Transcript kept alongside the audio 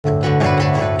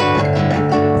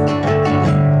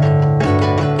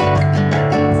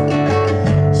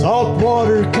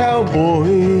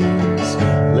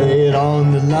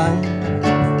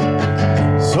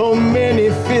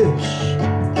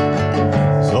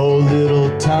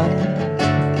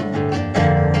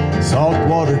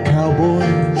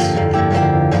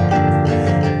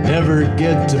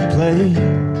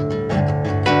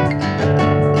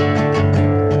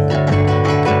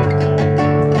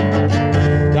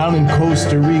down in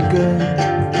Costa Rica.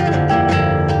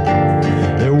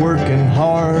 They're working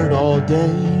hard all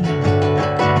day.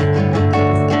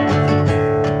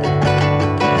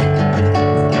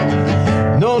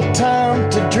 No time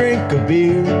to drink a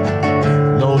beer,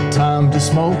 no time to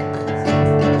smoke,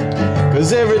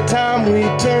 'cause every time we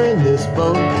turn this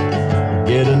boat,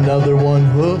 get another one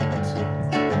hooked.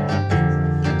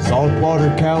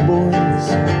 Saltwater Cowboys,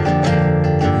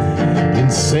 been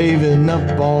saving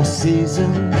up all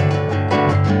season.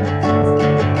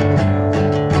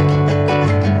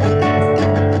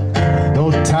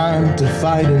 No time to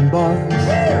fight in bars,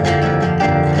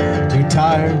 too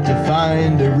tired to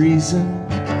find a reason.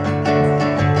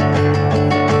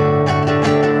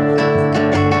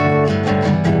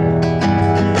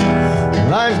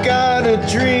 I've got a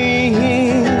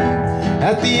dream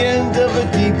at the end of a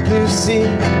deep blue sea.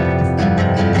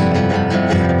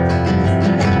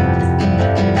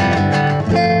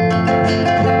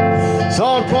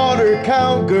 Saltwater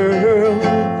cowgirl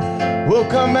will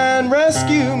come and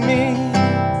rescue me.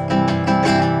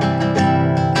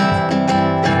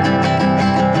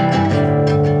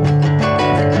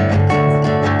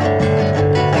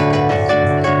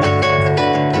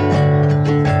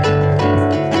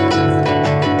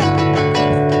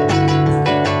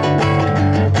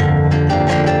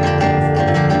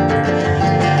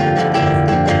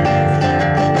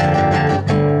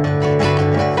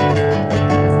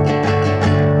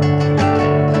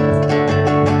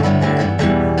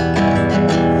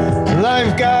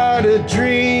 I've got a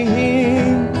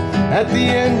dream at the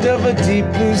end of a deep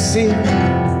blue sea.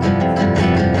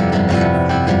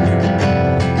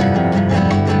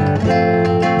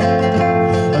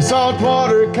 A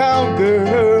saltwater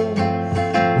cowgirl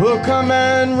will come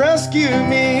and rescue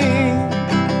me.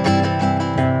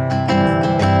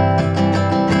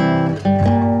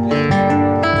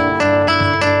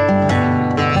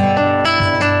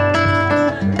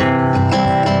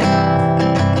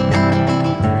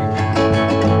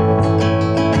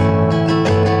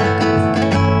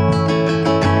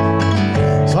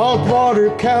 Saltwater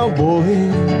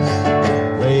cowboys,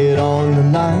 lay it on the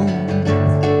line.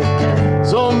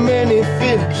 So many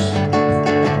fish,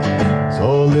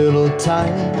 so little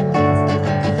time.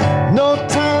 No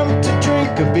time to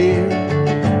drink a beer,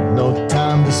 no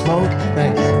time to smoke,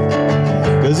 thanks.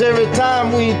 'Cause every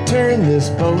time we turn this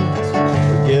boat,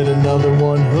 we get another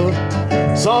one hooked.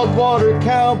 Saltwater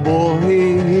cowboys,